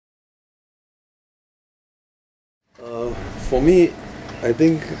For me, I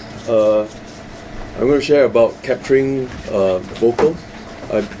think I'm going to share about capturing vocals.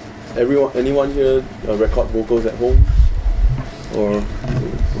 Anyone here record vocals at home? Or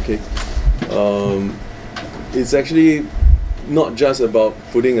okay, it's actually not just about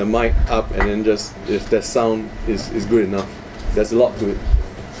putting a mic up and then just if the sound is good enough. There's a lot to it.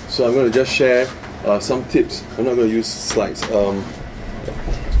 So I'm going to just share some tips. I'm not going to use slides.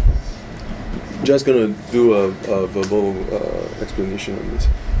 Just going to do a verbal explanation on this.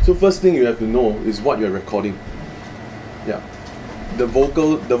 So first thing you have to know is what you're recording. Yeah, the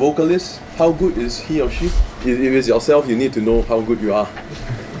vocalist, how good is he or she? If it's yourself, you need to know how good you are.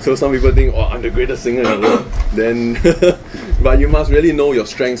 So some people think, oh, I'm the greatest singer in the world. Then, but you must really know your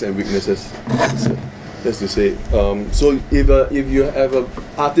strengths and weaknesses. So, that's to say. So if you have an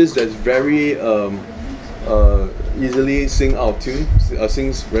artist that's very easily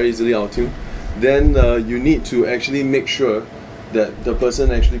sings very easily out of tune, then you need to actually make sure that the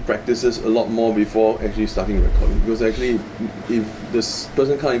person actually practices a lot more before actually starting recording. Because actually, if this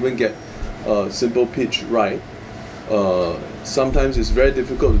person can't even get simple pitch right, sometimes it's very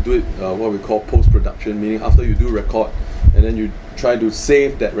difficult to do it what we call post-production, meaning after you do record and then you try to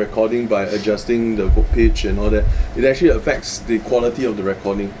save that recording by adjusting the pitch and all that, it actually affects the quality of the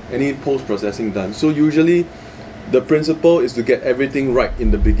recording, any post-processing done. So usually the principle is to get everything right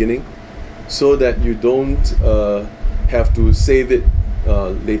in the beginning so that you don't have to save it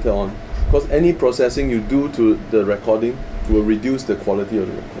later on, because any processing you do to the recording will reduce the quality of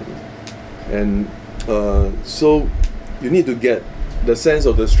the recording. And so you need to get the sense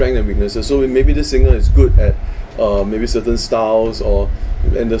of the strength and weaknesses. So maybe the singer is good at maybe certain styles,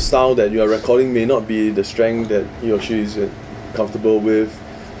 and the style that you are recording may not be the strength that he or she is comfortable with,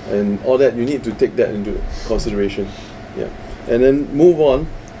 and all that you need to take that into consideration. Yeah, and then move on.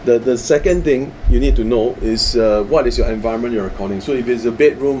 The second thing you need to know is what is your environment you're recording. So if it's a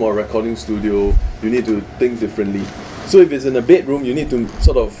bedroom or recording studio, you need to think differently. So if it's in a bedroom, you need to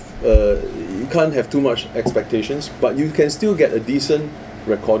sort of, you can't have too much expectations, but you can still get a decent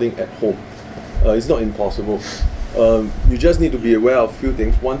recording at home. It's not impossible. You just need to be aware of a few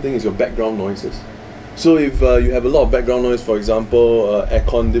things. One thing is your background noises. So if you have a lot of background noise, for example, air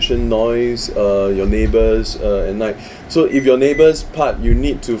conditioned noise, your neighbors at night. So if your neighbor's part, you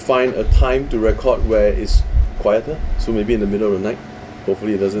need to find a time to record where it's quieter. So maybe in the middle of the night.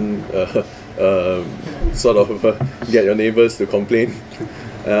 Hopefully it doesn't sort of get your neighbors to complain.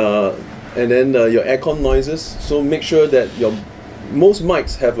 And then your aircon noises. So make sure that most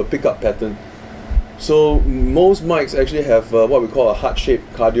mics have a pickup pattern. So most mics actually have what we call a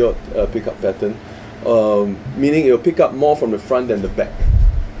heart-shaped cardioid pickup pattern. Meaning it will pick up more from the front than the back.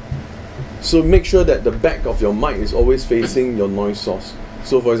 So make sure that the back of your mic is always facing your noise source.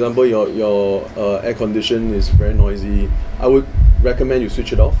 So for example, your air condition is very noisy. I would recommend you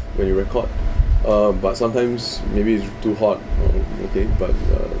switch it off when you record. But sometimes maybe it's too hot. Okay, but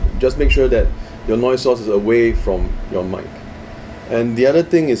just make sure that your noise source is away from your mic. And the other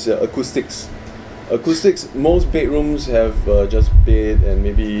thing is acoustics. Acoustics, most bedrooms have just bed and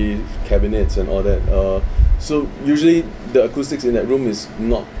maybe cabinets and all that. So usually the acoustics in that room is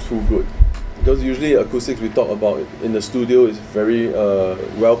not too good. Because usually acoustics we talk about in the studio is very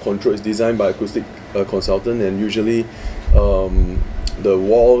well controlled. It's designed by acoustic consultant, and usually the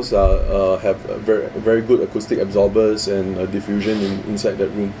walls have very good acoustic absorbers and diffusion inside that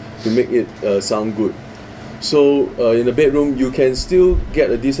room to make it sound good. So in the bedroom, you can still get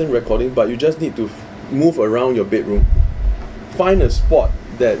a decent recording, but you just need to move around your bedroom. Find a spot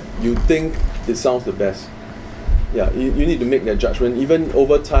that you think it sounds the best. Yeah, you need to make that judgment, even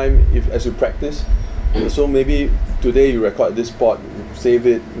over time, as you practice. So maybe today you record this spot, save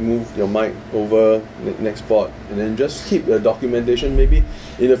it, move your mic over next spot, and then just keep the documentation. Maybe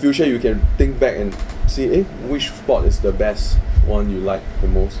in the future you can think back and see, which spot is the best one you like the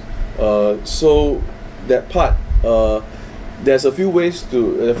most. So that part, there's a few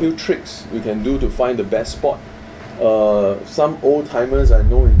tricks you can do to find the best spot. Some old timers I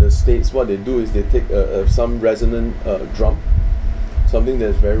know in the States, what they do is they take some resonant drum, something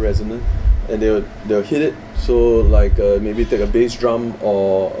that's very resonant, and they'll hit it. So like maybe take a bass drum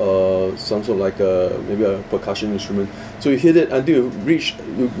or some sort of like maybe a percussion instrument. So you hit it until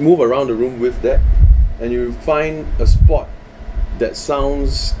you move around the room with that, and you find a spot that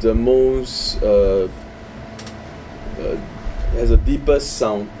sounds the most has a deepest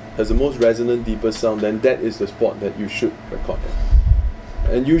sound, has the most resonant, deepest sound, then that is the spot that you should record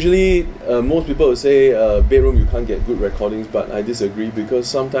at. And usually, most people will say bedroom you can't get good recordings, but I disagree, because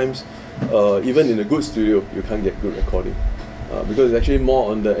sometimes even in a good studio you can't get good recording. because it's actually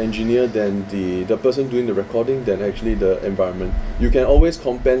more on the engineer than the person doing the recording than actually the environment. You can always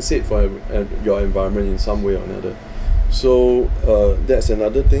compensate for your environment in some way or another. So that's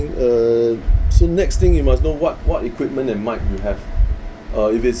another thing. So next thing, you must know what equipment and mic you have.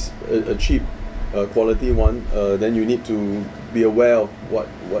 If it's a cheap quality one, then you need to be aware of what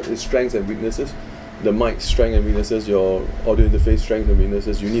its strengths and weaknesses. The mic strength and weaknesses, your audio interface strength and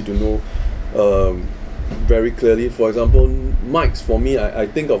weaknesses, you need to know very clearly. For example, mics, for me, I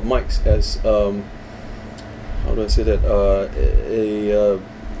think of mics as how do I say that,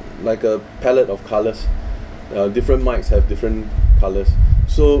 like a palette of colors. Different mics have different colors.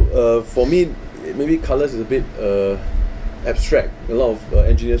 So for me, maybe colors is a bit abstract. A lot of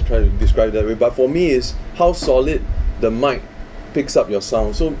engineers try to describe it that way, but for me, is how solid the mic picks up your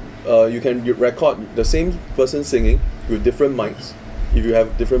sound. So you can record the same person singing with different mics, if you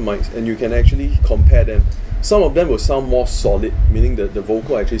have different mics, and you can actually compare them. Some of them will sound more solid, meaning that the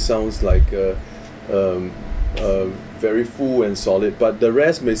vocal actually sounds like very full and solid, but the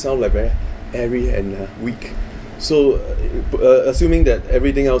rest may sound like very airy and weak. So assuming that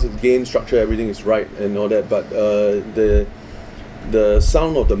everything else is gain structure, everything is right and all that, but the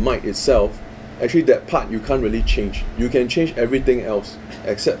sound of the mic itself, actually that part you can't really change. You can change everything else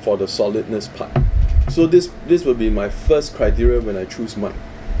except for the solidness part. So this will be my first criteria when I choose mic,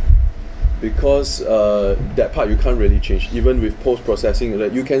 because that part you can't really change. Even with post-processing,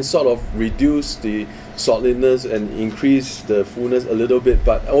 that you can sort of reduce the solidness and increase the fullness a little bit,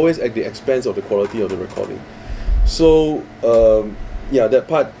 but always at the expense of the quality of the recording. So yeah, that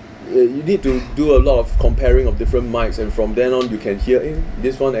part, you need to do a lot of comparing of different mics, and from then on you can hear,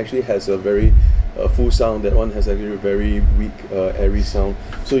 this one actually has a very full sound, that one has actually a very weak airy sound.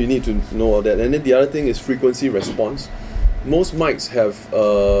 So you need to know all that. And then the other thing is frequency response. Most mics have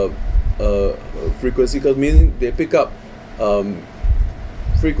frequency, because meaning they pick up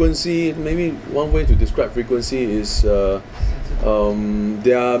frequency. Maybe one way to describe frequency is there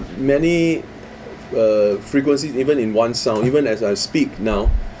are many frequencies even in one sound. Even as I speak now,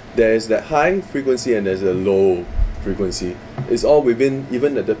 there is that high frequency and there's a low frequency. It's all within,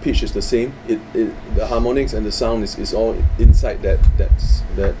 even that the pitch is the same, the harmonics and the sound is all inside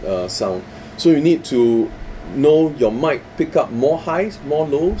that sound. So you need to know your mic pick up more highs, more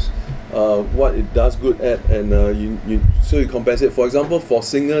lows, what it does good at, and so you compensate. For example, for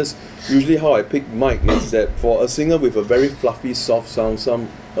singers, usually how I pick mic is that for a singer with a very fluffy, soft sound, some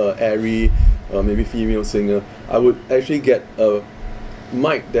airy, maybe female singer, I would actually get a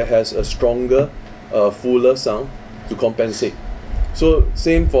mic that has a stronger, fuller sound to compensate. So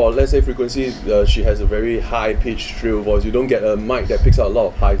same for, let's say, frequency, she has a very high pitched shrill voice. You don't get a mic that picks out a lot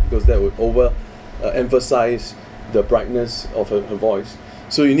of highs, because that would over emphasize the brightness of her voice.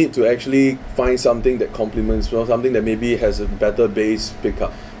 So you need to actually find something that complements, or something that maybe has a better bass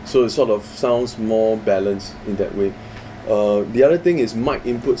pickup, so it sort of sounds more balanced in that way. The other thing is mic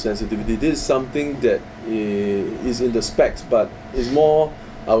input sensitivity. This is something that is in the specs, but is more,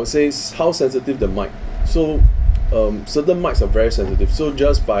 I would say, how sensitive the mic. So certain mics are very sensitive. So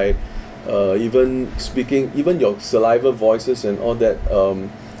just by even speaking, even your saliva voices and all that,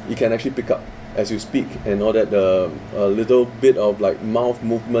 you can actually pick up as you speak, and all that, a little bit of like mouth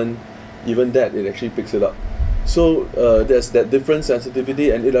movement, even that, it actually picks it up. So there's that different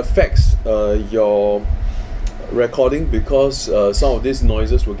sensitivity, and it affects your recording, because some of these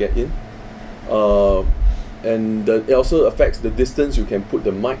noises will get in, and it also affects the distance you can put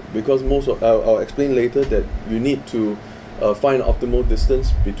the mic, because most of, I'll explain later that you need to find optimal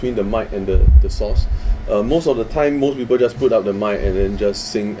distance between the mic and the source. Most of the time, most people just put up the mic and then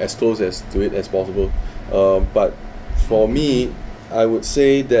just sing as close to it as possible. But for me, I would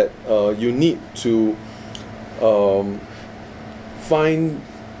say that you need to find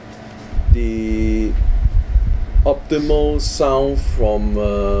the optimal sound from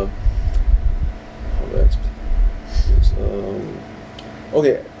how do I explain this?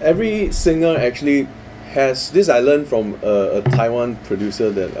 Okay, every singer actually has this. I learned from a Taiwan producer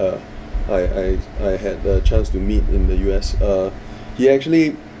that I had a chance to meet in the US. He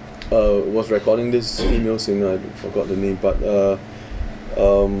actually was recording this female singer. I forgot the name, but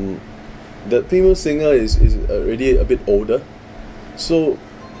the female singer is already a bit older. So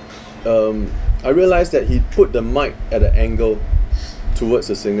I realized that he put the mic at an angle towards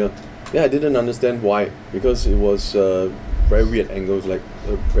the singer. Yeah, I didn't understand why, because it was very weird angles, like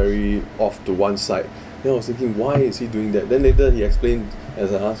very off to one side. Then I was thinking, why is he doing that? Then later he explained,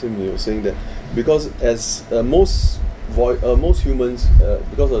 as I asked him, he was saying that because as most humans,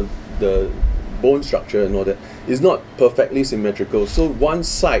 because of the bone structure and all that, is not perfectly symmetrical. So one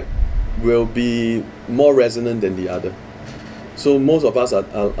side will be more resonant than the other. So most of us are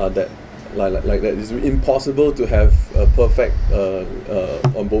that like that. It's impossible to have a perfect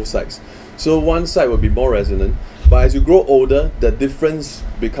on both sides. So one side will be more resonant, but as you grow older, the difference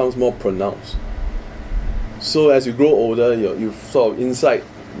becomes more pronounced. So as you grow older, you sort of inside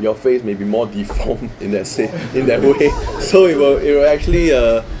your face may be more deformed in that way. So it will actually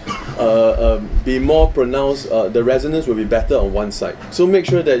be more pronounced. The resonance will be better on one side. So make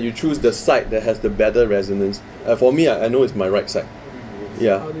sure that you choose the side that has the better resonance. For me, I know it's my right side.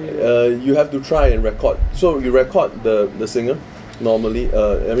 Yeah, you have to try and record. So you record the singer normally.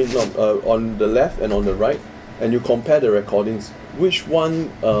 On the left and on the right, and you compare the recordings. Which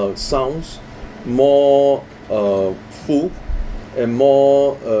one sounds more full and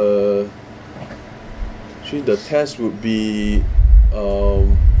more? Actually, the test would be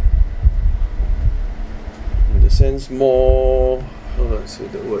in the sense more. How do I say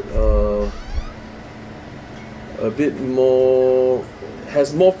the word? A bit more.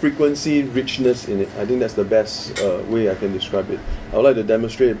 Has more frequency richness in it. I think that's the best way I can describe it. I would like to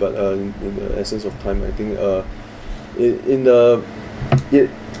demonstrate it, but in the essence of time, I think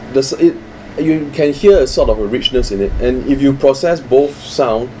you can hear a sort of a richness in it. And if you process both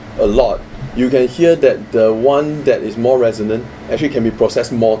sound a lot, you can hear that the one that is more resonant actually can be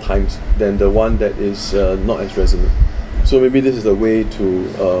processed more times than the one that is not as resonant. So maybe this is a way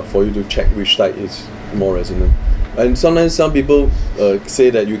to for you to check which side is more resonant. And sometimes some people say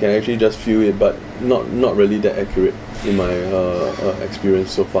that you can actually just feel it, but not really that accurate in my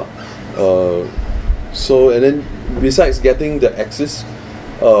experience so far. And then besides getting the axis,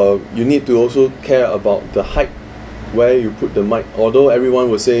 you need to also care about the height where you put the mic. Although everyone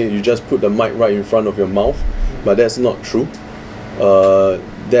will say you just put the mic right in front of your mouth, but that's not true.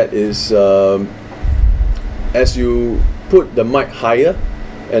 That is, as you put the mic higher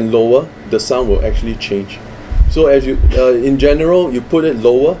and lower, the sound will actually change. So as you, in general, you put it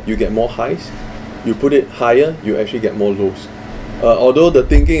lower, you get more highs. You put it higher, you actually get more lows. Although the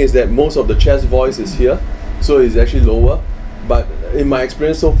thinking is that most of the chest voice is here, so it's actually lower. But in my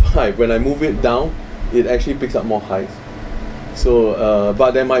experience so far, when I move it down, it actually picks up more highs. So,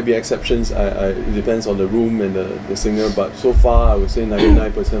 but there might be exceptions. It depends on the room and the singer. But so far, I would say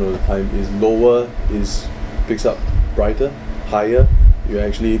 99% of the time is lower picks up brighter, higher, you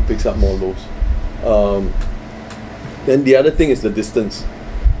actually picks up more lows. Then the other thing is the distance.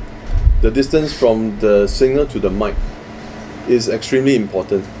 The distance from the singer to the mic is extremely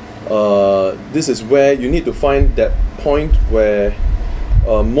important. This is where you need to find that point where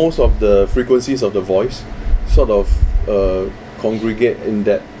most of the frequencies of the voice sort of congregate in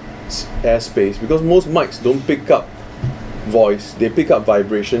that airspace, because most mics don't pick up voice, they pick up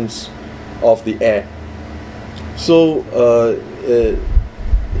vibrations of the air. So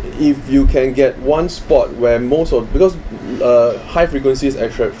if you can get one spot where because high frequencies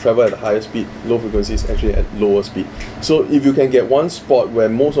actually travel at a higher speed, low frequencies actually at lower speed. So if you can get one spot where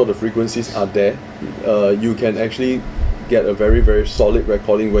most of the frequencies are there, you can actually get a very, very solid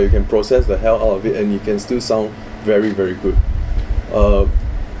recording where you can process the hell out of it and you can still sound very, very good.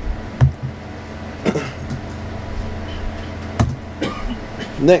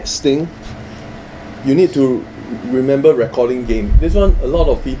 Next thing, you need to remember recording gain. This one, a lot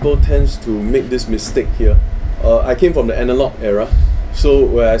of people tends to make this mistake here. I came from the analog era, so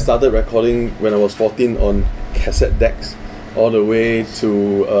where I started recording when I was 14 on cassette decks, all the way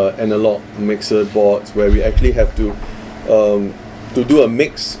to analog mixer boards, where we actually have to do a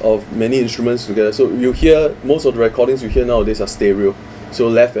mix of many instruments together. So you hear, most of the recordings you hear nowadays are stereo, so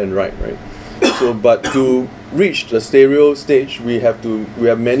left and right. So, but to reach the stereo stage, we have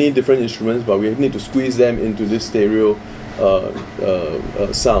many different instruments, but we need to squeeze them into this stereo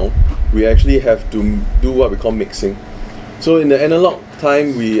sound. We actually have to do what we call mixing. So in the analog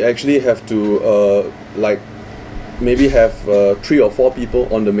time, we actually have to maybe have 3 or 4 people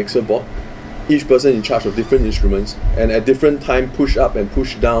on the mixer board, each person in charge of different instruments, and at different time push up and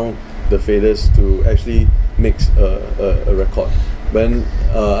push down the faders to actually mix a record. When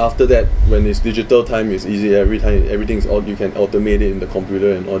after that, when it's digital time, it's easy. Everything's all, you can automate it in the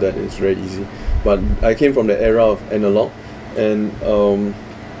computer and all that. It's very easy. But I came from the era of analog, and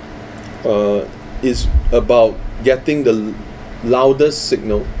it's about getting the loudest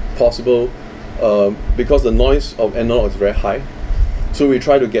signal possible, because the noise of analog is very high. So we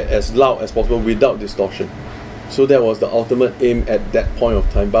try to get as loud as possible without distortion. So that was the ultimate aim at that point of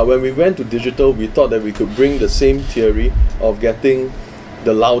time. But when we went to digital, we thought that we could bring the same theory of getting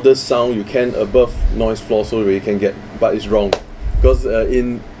the loudest sound you can above noise floor, so we can get, but it's wrong. Because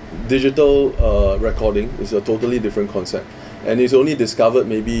in digital recording, it's a totally different concept. And it's only discovered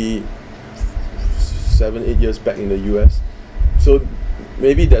maybe 7-8 years back in the US. So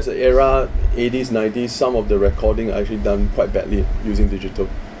maybe there's an era, 80s, 90s, some of the recording are actually done quite badly using digital.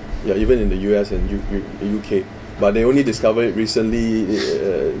 Yeah, even in the US and UK. But they only discovered it recently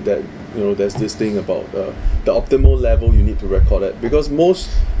that there's this thing about the optimal level you need to record at, because most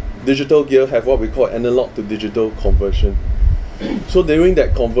digital gear have what we call analog to digital conversion. So during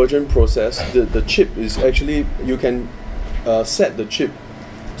that conversion process, the chip is actually, you can set the chip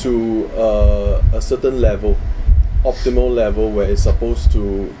to a certain level, optimal level where it's supposed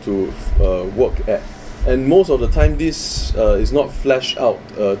to work at. And most of the time this is not flashed out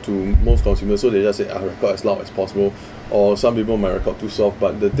to most consumers, so they just say, record as loud as possible, or some people might record too soft.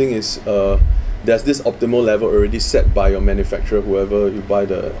 But the thing is, there's this optimal level already set by your manufacturer, whoever you buy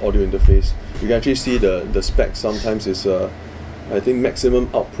the audio interface. You can actually see the specs. Sometimes it's I think maximum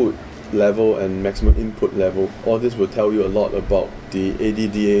output level and maximum input level. All this will tell you a lot about the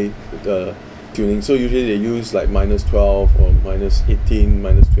ADDA tuning. So usually they use like -12 or -18,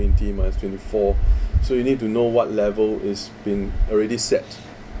 -20, -24. So you need to know what level is been already set.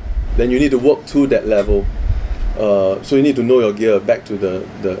 Then you need to work to that level. So you need to know your gear, back to the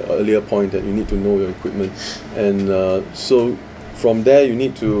earlier point that you need to know your equipment. And so from there you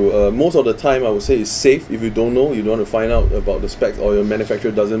need to, most of the time I would say it's safe. If you don't know, you don't want to find out about the specs, or your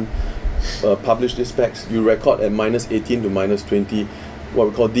manufacturer doesn't publish the specs, you record at -18 to -20, what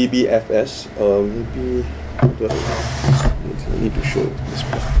we call dBFS. Maybe I need to show this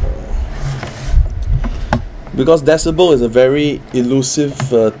part. Because decibel is a very elusive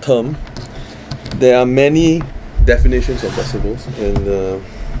term. There are many definitions of decibels, and let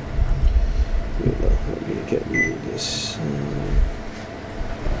me get rid of this.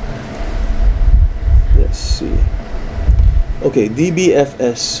 Let's see. Okay,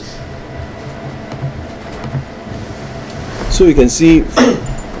 dBFS. So you can see.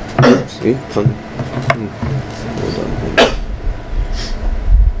 See, hold on.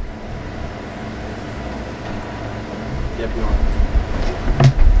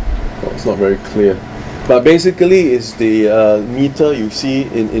 Oh, it's not very clear. But basically, it's the meter you see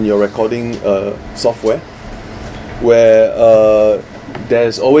in your recording software, where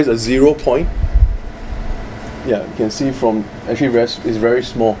there's always a 0 point. Yeah, you can see from, actually it's very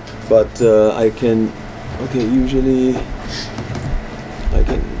small, but I can, okay, usually I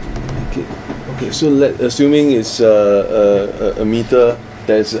can make it, okay, so assuming it's a meter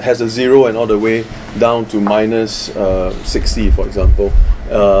that has a 0 and all the way down to -60, for example.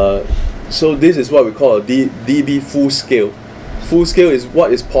 So this is what we call a dB full scale. Full scale is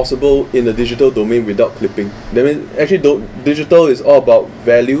what is possible in the digital domain without clipping. That means actually digital is all about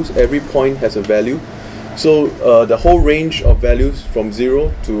values. Every point has a value. So the whole range of values from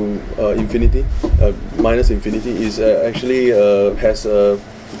 0 to infinity, minus infinity, is actually has a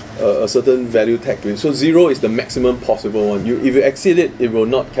certain value tag to it. So 0 is the maximum possible one. If you exceed it, it will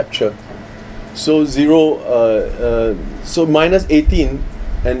not capture. So 0, so -18,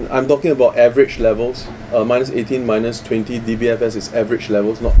 and I'm talking about average levels. -18, -20 dBFS is average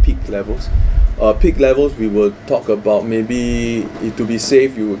levels, not peak levels. Peak levels we will talk about. Maybe to be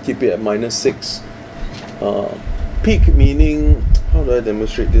safe, you will keep it at -6. Peak meaning, how do I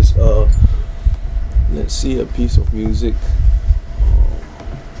demonstrate this? Let's see a piece of music.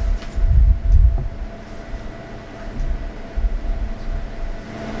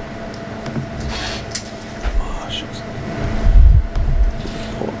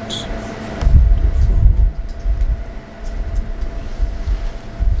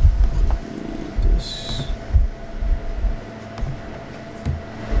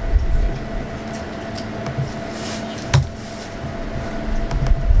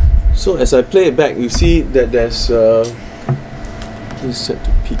 So as I play it back, you see that there's this is set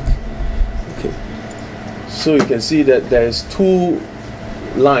to peak. Okay, so you can see that there's 2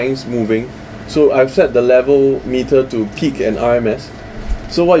 lines moving. So I've set the level meter to peak and RMS.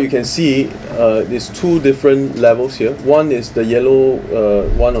 So what you can see is 2 different levels here. One is the yellow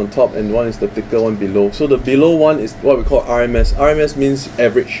one on top, and one is the thicker one below. So the below one is what we call RMS. RMS means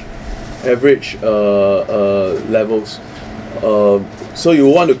average levels. So you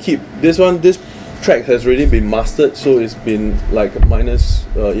want to keep this one. This track has already been mastered, so it's been like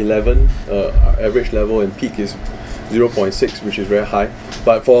 -11 average level, and peak is 0.6, which is very high.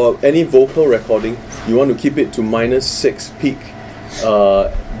 But for any vocal recording, you want to keep it to -6 peak,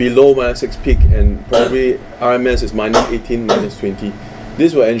 below -6 peak, and probably RMS is -18, -20.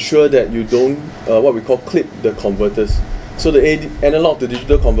 This will ensure that you don't what we call clip the converters. So the analog to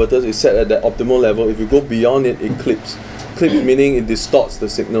digital converters is set at that optimal level. If you go beyond it, it clips. Clips meaning it distorts the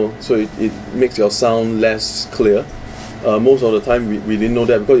signal, so it makes your sound less clear. Most of the time we didn't know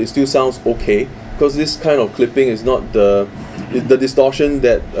that, because it still sounds okay, because this kind of clipping is not the the distortion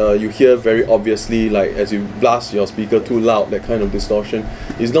that you hear very obviously, like as you blast your speaker too loud, that kind of distortion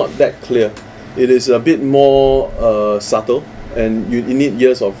is not that clear. It is a bit more subtle, and you need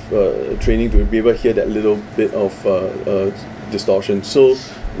years of training to be able to hear that little bit of distortion. So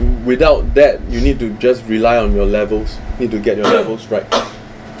without that, you need to just rely on your levels. You need to get your levels right.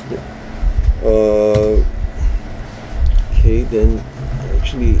 Yeah. Okay, then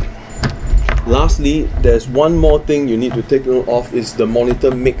actually, lastly, there's one more thing you need to take note of, is the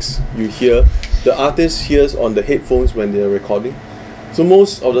monitor mix you hear. The artist hears on the headphones when they're recording. So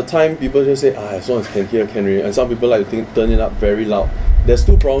most of the time, people just say, as long as can hear, can read. And some people like to turn it up very loud. There's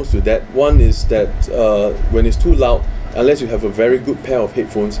two problems to that. One is that when it's too loud, unless you have a very good pair of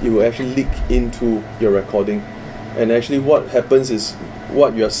headphones, it will actually leak into your recording. And actually what happens is,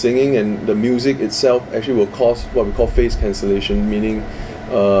 what you're singing and the music itself actually will cause what we call phase cancellation, meaning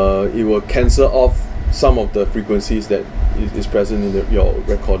it will cancel off some of the frequencies that is present in your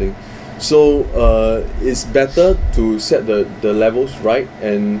recording. So it's better to set the levels right.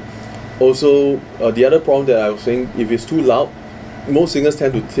 And also the other problem that I was saying, if it's too loud, most singers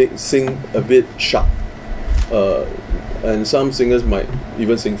tend to sing a bit sharp, and some singers might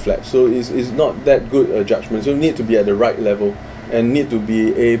even sing flat. So it's not that good a judgment. So you need to be at the right level, and need to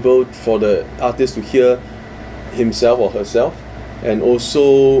be able for the artist to hear himself or herself, and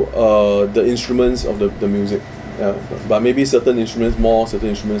also the instruments of the music. But maybe certain instruments more, certain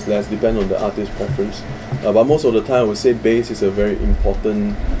instruments less, depend on the artist's preference. But most of the time, I would say bass is a very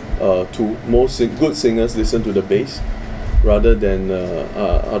important tool. Most good singers listen to the bass rather than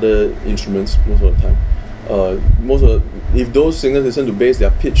other instruments most of the time. If those singers listen to bass,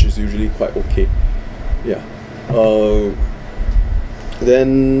 their pitch is usually quite okay. Yeah.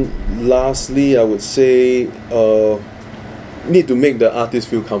 Then lastly, I would say need to make the artist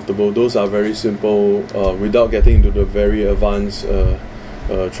feel comfortable. Those are very simple, without getting into the very advanced,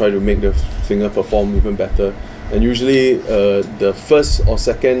 try to make the singer perform even better. And usually the first or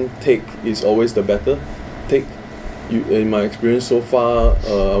second take is always the better take. In my experience so far,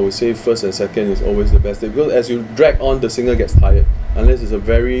 I would say first and second is always the best take, because as you drag on, the singer gets tired, unless it's a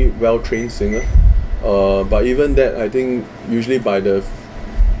very well-trained singer. But even that, I think usually by the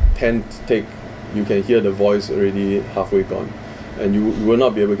 10th take, you can hear the voice already halfway gone, and you will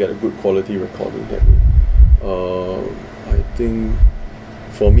not be able to get a good quality recording that way. I think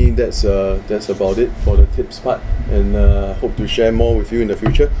for me that's about it for the tips part, and hope to share more with you in the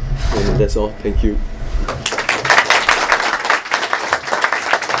future. And that's all. Thank you.